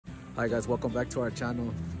Hi guys, welcome back to our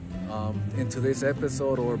channel. In today's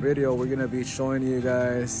episode or video, we're gonna be showing you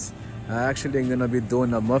guys actually I'm gonna be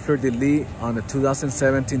doing a muffler delete on the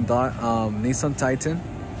 2017 Nissan Titan,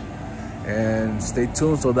 and stay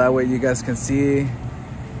tuned so that way you guys can see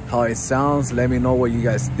how it sounds. Let me know what you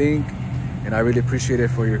guys think, and I really appreciate it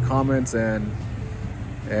for your comments. And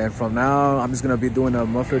from now I'm just gonna be doing a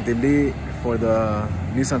muffler delete for the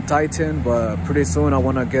Nissan Titan, but pretty soon I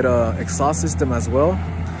want to get a exhaust system as well.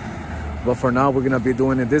 But for now we're gonna be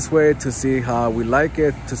doing it this way to see how we like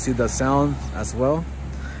it, to see the sound as well,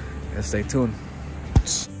 and stay tuned.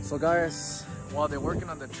 So guys, while they're working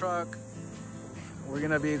on the truck, we're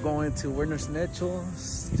gonna be going to Werner's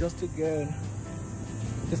Nichols just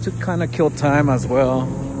to kind of kill time as well,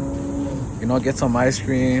 you know, get some ice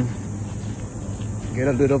cream, get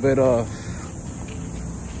a little bit of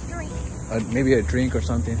maybe a drink or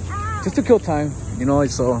something, just to kill time, you know.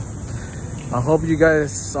 So I hope you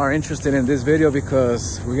guys are interested in this video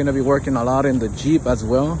because we're gonna be working a lot in the Jeep as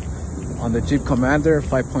well, on the Jeep Commander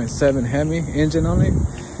 5.7 Hemi engine on it,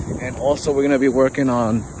 and also we're gonna be working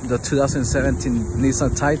on the 2017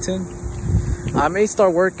 Nissan Titan. I may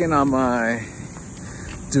start working on my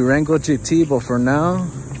Durango GT, but for now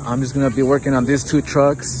I'm just gonna be working on these two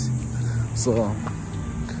trucks. So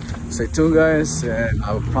stay tuned guys, and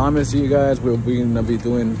I promise you guys we're gonna be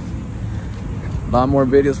doing a lot more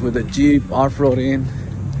videos with the Jeep, off-roading,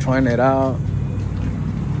 trying it out.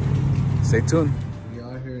 Stay tuned. We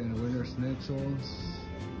are here in Werner's Nichols.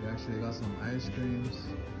 We actually got some ice creams,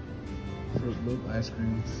 Fruit Loop ice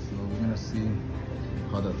creams. So we're gonna see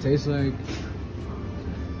how that tastes like.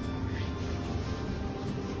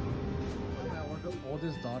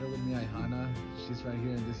 Oldest daughter with me, Ihana. She's right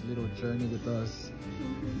here in this little journey with us,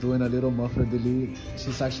 doing a little muffler delete.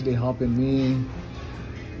 She's actually helping me,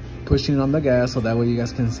 pushing on the gas so that way you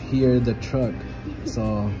guys can hear the truck.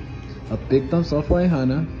 So a big thumbs up for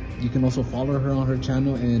Ihana. You can also follow her on her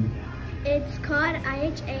channel, and it's called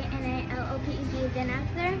IHANALOPEZ. Then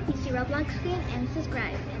after you see Roblox screen and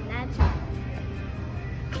subscribe, and that's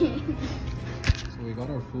it. So we got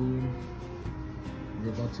our food. We're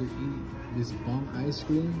about to eat this bomb ice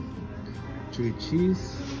cream, chili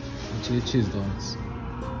cheese, and chili cheese dogs.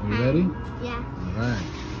 Are you ready? Yeah. All right.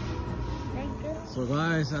 So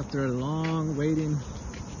guys, after a long waiting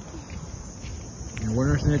in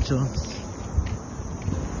Werner's Nichols,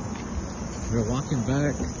 we're walking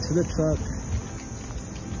back to the truck,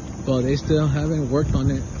 but they still haven't worked on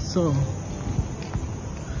it. So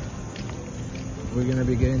we're gonna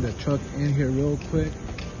be getting the truck in here real quick.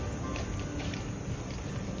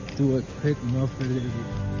 Do a quick muffler delete.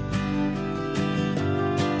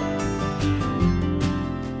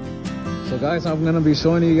 So guys, I'm gonna be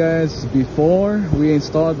showing you guys before we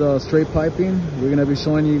install the straight piping. We're gonna be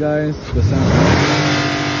showing you guys the sound.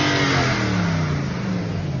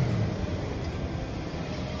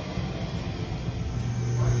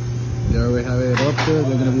 There we have it up there.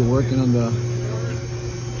 They're gonna be working on the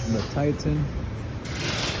Titan.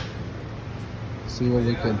 See what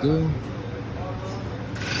they can do.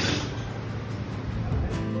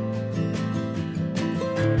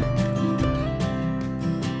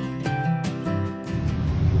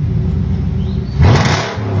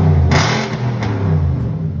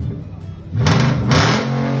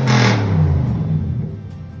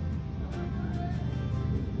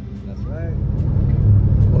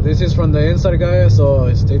 This is from the inside, guys,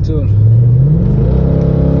 so stay tuned.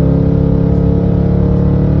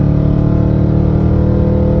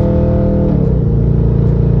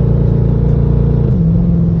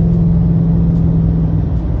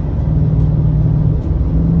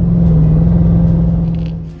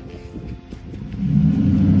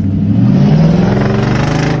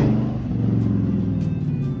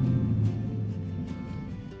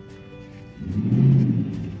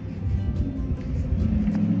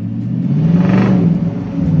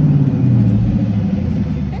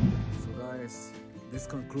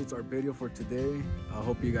 Concludes our video for today. I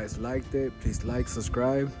hope you guys liked it. Please like,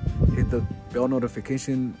 subscribe, hit the bell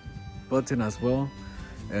notification button as well.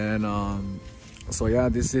 And so yeah,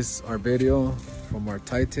 this is our video from our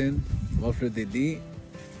Titan muffler delete.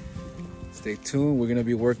 Stay tuned. We're gonna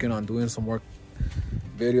be working on doing some more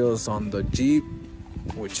videos on the Jeep,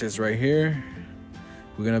 which is right here.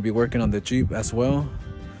 We're gonna be working on the Jeep as well.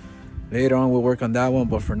 Later on we'll work on that one,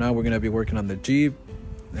 but for now we're gonna be working on the Jeep,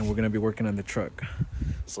 and we're gonna be working on the truck.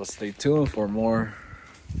 So stay tuned for more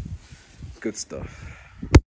good stuff.